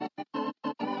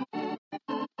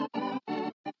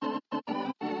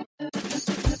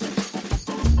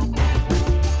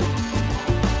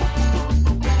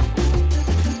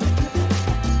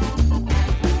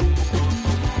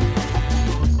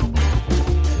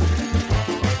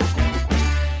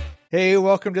Hey,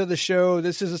 welcome to the show.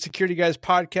 This is the Security Guys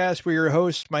podcast. We're your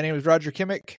hosts. My name is Roger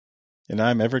Kimmick. And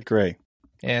I'm Everett Gray.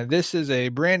 And this is a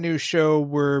brand new show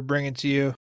we're bringing to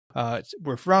you.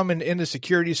 We're from and in the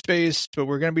security space, but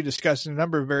we're going to be discussing a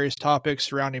number of various topics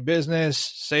surrounding business,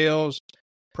 sales,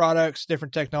 products,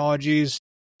 different technologies.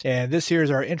 And this here is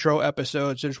our intro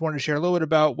episode. So I just wanted to share a little bit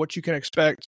about what you can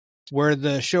expect, where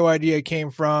the show idea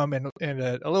came from, and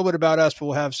a little bit about us, but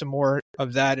we'll have some more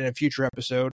of that in a future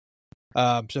episode.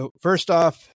 So first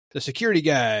off, the Security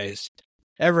Guys.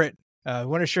 Everett, I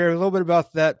want to share a little bit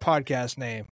about that podcast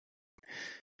name.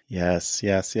 Yes.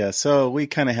 So we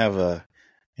kind of have a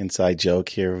inside joke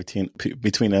here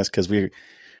between us because we're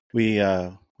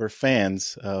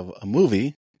fans of a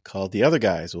movie called The Other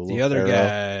Guys. The Other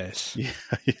Guys.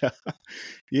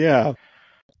 Yeah.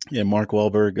 Mark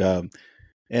Wahlberg.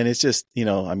 And it's just,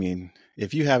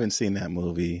 if you haven't seen that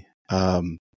movie,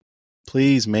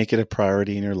 please make it a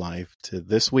priority in your life to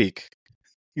this week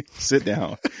sit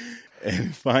down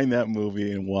and find that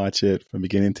movie and watch it from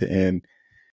beginning to end.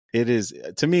 It is,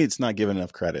 to me, it's not given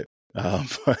enough credit,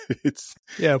 but it's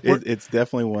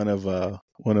definitely one of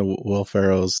Will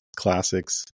Ferrell's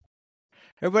classics.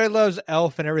 Everybody loves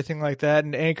Elf and everything like that,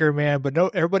 and Anchorman, but no,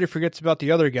 everybody forgets about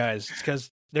the other guys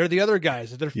because they're the other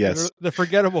guys. They're the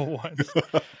forgettable ones.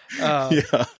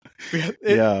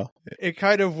 It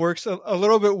kind of works a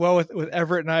little bit well with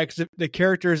Everett and I because the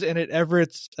characters in it.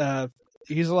 Everett's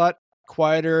he's a lot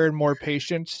quieter and more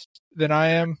patient than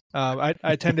I am.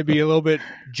 I tend to be a little bit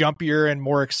jumpier and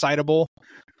more excitable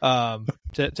to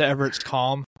Everett's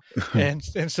calm. And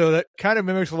so that kind of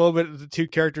mimics a little bit of the two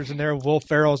characters in there. Will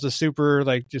Ferrell's the super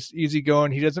just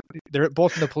easygoing. They're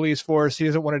both in the police force. He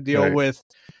doesn't want to deal with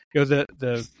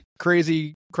the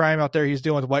crazy crime out there. He's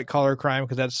dealing with white collar crime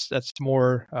because that's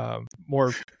more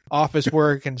office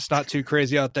work and it's not too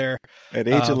crazy out there. At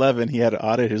age 11, he had to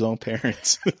audit his own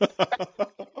parents.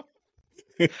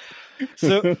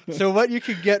 So what you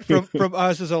could get from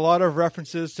us is a lot of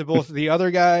references to both The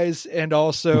Other Guys and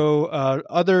also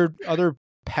other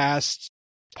past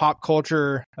pop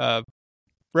culture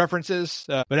references.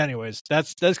 But anyways,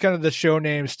 that's kind of the show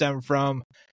name stem from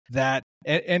that.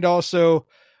 And also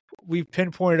we've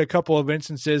pinpointed a couple of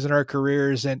instances in our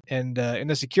careers and in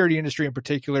the security industry in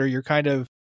particular,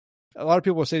 a lot of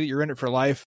people say that you're in it for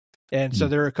life. And so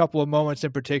there are a couple of moments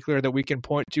in particular that we can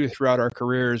point to throughout our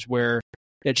careers where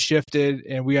it shifted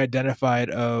and we identified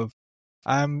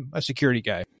I'm a security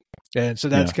guy. And so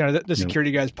that's kind of the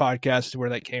Security Guys podcast is where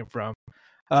that came from.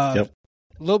 A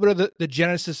little bit of the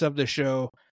genesis of the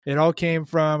show. It all came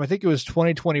from, I think it was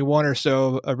 2021 or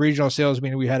so, a regional sales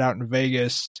meeting we had out in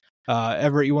Vegas.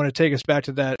 Everett, you want to take us back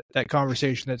to that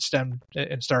conversation that stemmed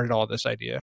and started all this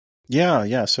idea?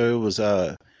 Yeah. So it was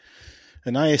an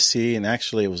ISC, and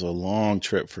actually it was a long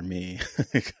trip for me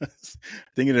because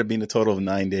I think it ended up being a total of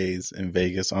 9 days in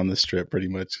Vegas on this trip, pretty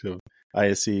much of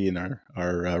ISC and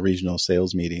our regional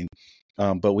sales meeting.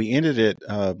 But we ended it,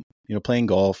 playing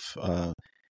golf,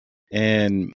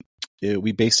 and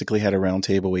we basically had a round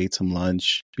table, we ate some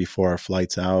lunch before our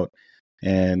flights out,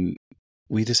 and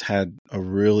we just had a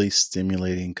really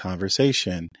stimulating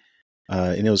conversation.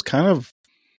 And it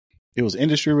was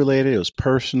industry related. It was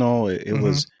personal.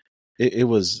 It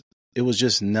was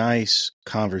just nice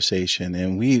conversation.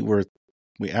 And we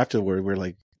afterward, we're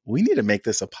like, we need to make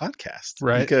this a podcast,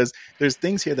 right? Because there's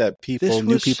things here that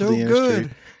new people in the industry.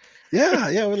 Good.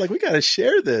 Yeah. We're like, we got to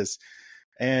share this.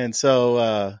 And so,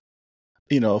 a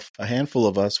handful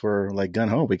of us were like, gun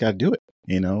ho, we got to do it,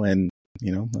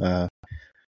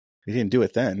 we didn't do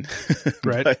it then,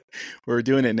 right? But we're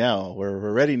doing it now.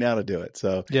 We're ready now to do it.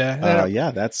 So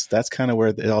that's kind of where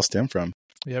it all stemmed from.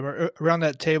 Yeah, around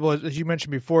that table, as you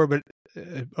mentioned before, but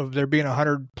of there being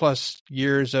 100+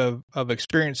 years of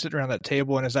experience sitting around that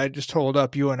table, and as I just told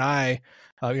up, you and I,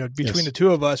 between the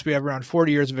two of us, we have around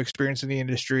 40 years of experience in the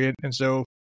industry, and so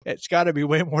it's got to be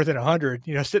way more than 100,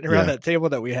 sitting around that table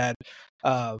that we had.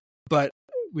 But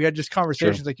we had just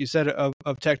conversations, like you said, of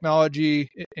technology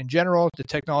in general, the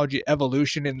technology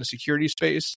evolution in the security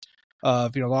space. A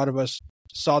lot of us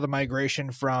saw the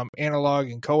migration from analog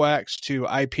and coax to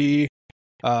IP.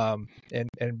 And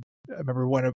I remember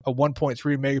when a 1.3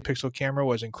 megapixel camera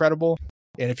was incredible.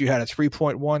 And if you had a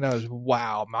 3.1, that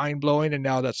was mind blowing. And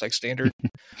now that's like standard,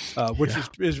 which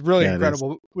is really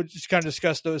incredible. We just kind of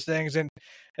discuss those things. And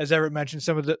as Everett mentioned,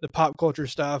 some of the pop culture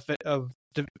stuff of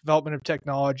development of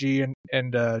technology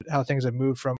and how things have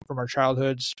moved from our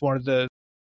childhoods. One of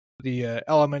the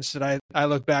elements that I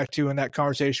look back to in that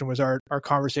conversation was our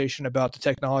conversation about the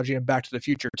technology and Back to the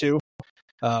Future too.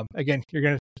 Again, you're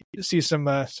going to see some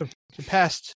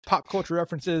past pop culture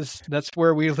references. That's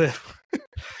where we live.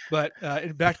 But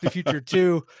in Back to the Future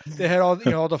 2, they had all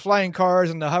the flying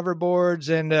cars and the hoverboards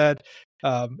and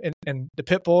the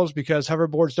pit bulls because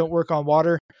hoverboards don't work on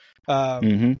water. But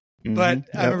I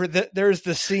remember that there's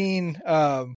the scene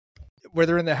where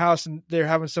they're in the house and they're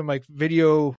having some like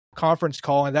video conference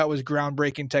call, and that was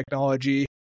groundbreaking technology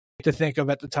to think of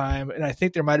at the time. And I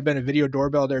think there might have been a video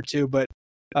doorbell there too. But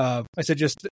I said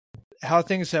just how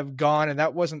things have gone, and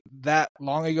that wasn't that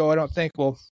long ago, I don't think.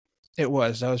 Well, it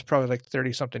was. That was probably like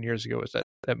 30 something years ago was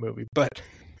that movie. But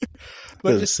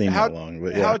just seem that long.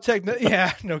 But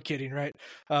yeah, no kidding, right?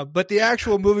 But the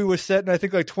actual movie was set in I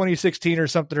think like 2016 or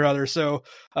something or other. So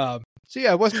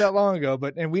yeah, it wasn't that long ago.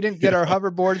 And we didn't get our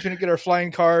hoverboards, we didn't get our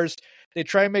flying cars. They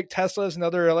try and make Teslas and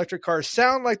other electric cars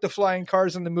sound like the flying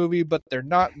cars in the movie, but they're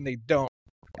not, and they don't.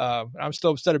 I'm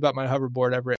still upset about my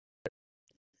hoverboard, Everett.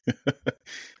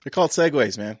 They're called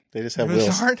Segways, man. They just have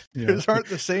wheels. Those aren't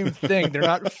the same thing. They're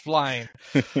not flying.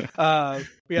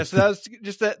 Yeah, so that was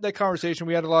just that conversation.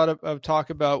 We had a lot of talk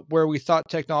about where we thought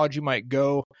technology might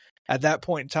go at that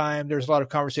point in time. There's a lot of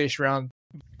conversation around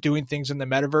doing things in the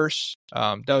metaverse.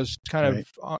 That was kind of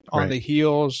on the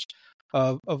heels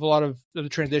of a lot of the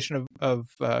transition of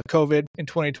COVID in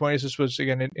 2020. So this was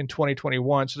again in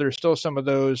 2021. So there's still some of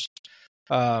those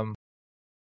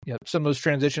some of those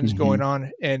transitions going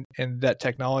on and that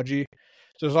technology.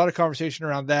 So there's a lot of conversation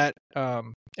around that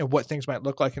and what things might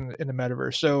look like in the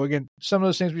metaverse. So again, some of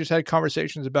those things we just had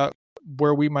conversations about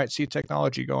where we might see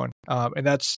technology going. And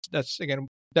that's again,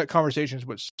 that conversation is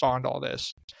what spawned all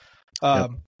this.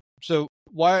 So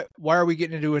why are we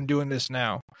getting into and doing this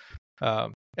now?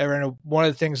 Aaron, one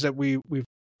of the things that we've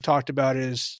talked about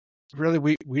is really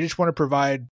we just want to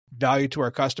provide value to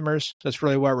our customers. That's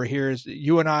really why we're here. Is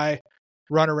you and I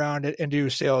run around and do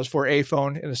sales for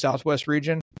AFone in the Southwest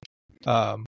region.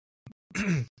 And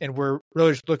we're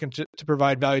really just looking to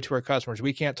provide value to our customers.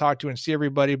 We can't talk to and see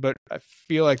everybody, but I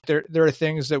feel like there are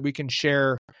things that we can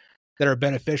share that are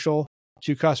beneficial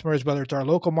to customers, whether it's our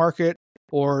local market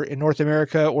or in North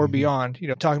America or beyond,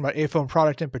 talking about AFone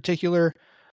product in particular,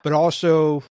 but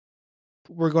also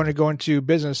we're going to go into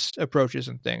business approaches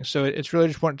and things. So it's really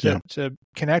just wanting to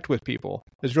connect with people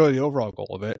is really the overall goal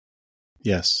of it.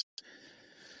 Yes.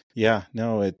 Yeah,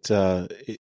 no, it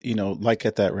like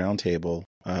at that round table,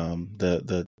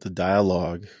 the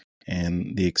dialogue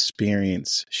and the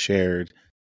experience shared,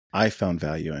 I found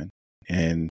value in.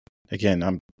 And again,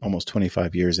 I'm almost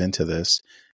 25 years into this.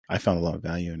 I found a lot of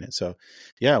value in it. So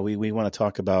yeah, we want to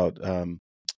talk about,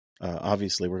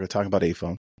 obviously we're going to talk about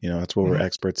AFone. That's what we're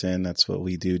experts in. That's what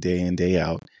we do day in, day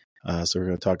out. So we're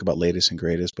going to talk about latest and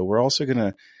greatest, but we're also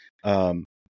going to,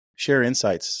 share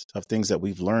insights of things that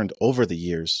we've learned over the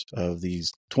years of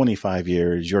these 25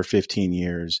 years, your 15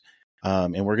 years.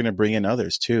 And we're going to bring in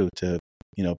others too, to,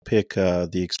 pick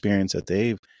the experience that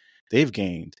they've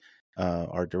gained,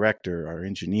 our director, our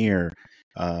engineer,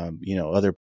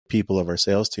 other people of our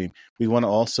sales team. We want to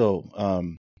also,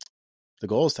 the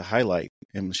goal is to highlight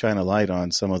and shine a light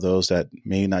on some of those that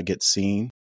may not get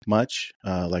seen much,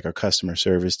 like our customer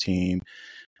service team,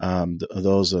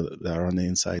 those that are on the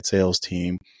inside sales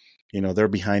team. They're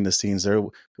behind the scenes. They're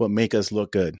what make us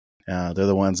look good. They're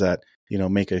the ones that,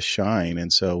 make us shine.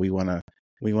 And so we want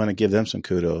to give them some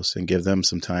kudos and give them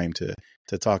some time to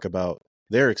talk about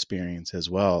their experience as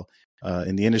well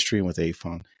in the industry and with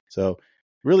AFone. So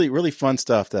really, really fun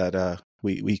stuff that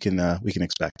we can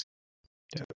expect.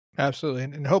 Yeah, absolutely.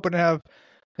 And hoping to have,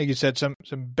 like you said, some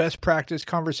best practice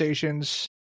conversations,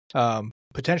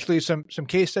 potentially some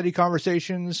case study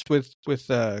conversations with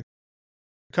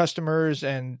customers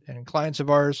and clients of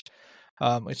ours.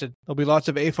 Like I said, there'll be lots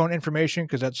of AFone information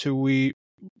because that's who we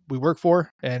work for,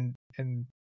 and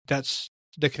that's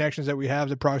the connections that we have,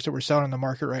 the products that we're selling in the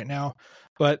market right now.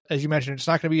 But as you mentioned, it's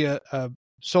not going to be a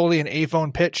solely an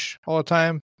AFone pitch all the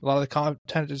time. A lot of the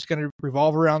content is going to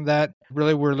revolve around that.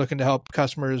 Really, we're looking to help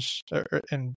customers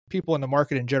and people in the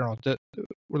market in general that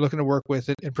we're looking to work with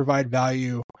and provide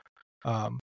value.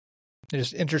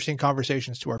 Just interesting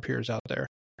conversations to our peers out there.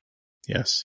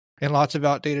 Yes. And lots of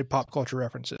outdated pop culture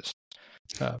references.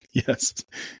 Yes.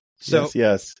 So,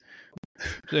 yes.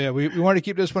 So yeah, we want to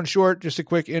keep this one short. Just a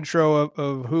quick intro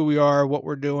of who we are, what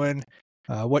we're doing,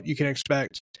 what you can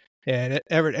expect. And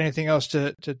Everett, anything else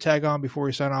to tag on before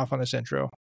we sign off on this intro?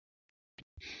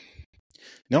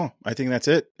 No, I think that's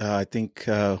it. I think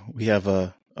we have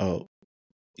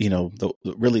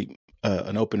really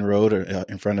an open road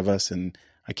in front of us, and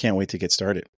I can't wait to get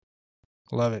started.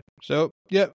 Love it. So,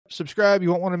 subscribe. You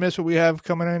won't want to miss what we have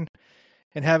coming in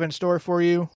and have in store for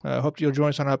you. Hope you'll join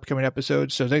us on upcoming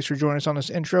episodes. So thanks for joining us on this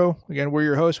intro. Again, we're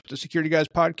your hosts with the Security Guys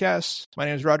podcast. My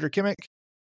name is Roger Kimmick.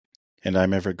 And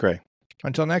I'm Everett Gray.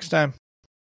 Until next time.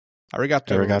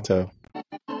 Arigato. Arigato.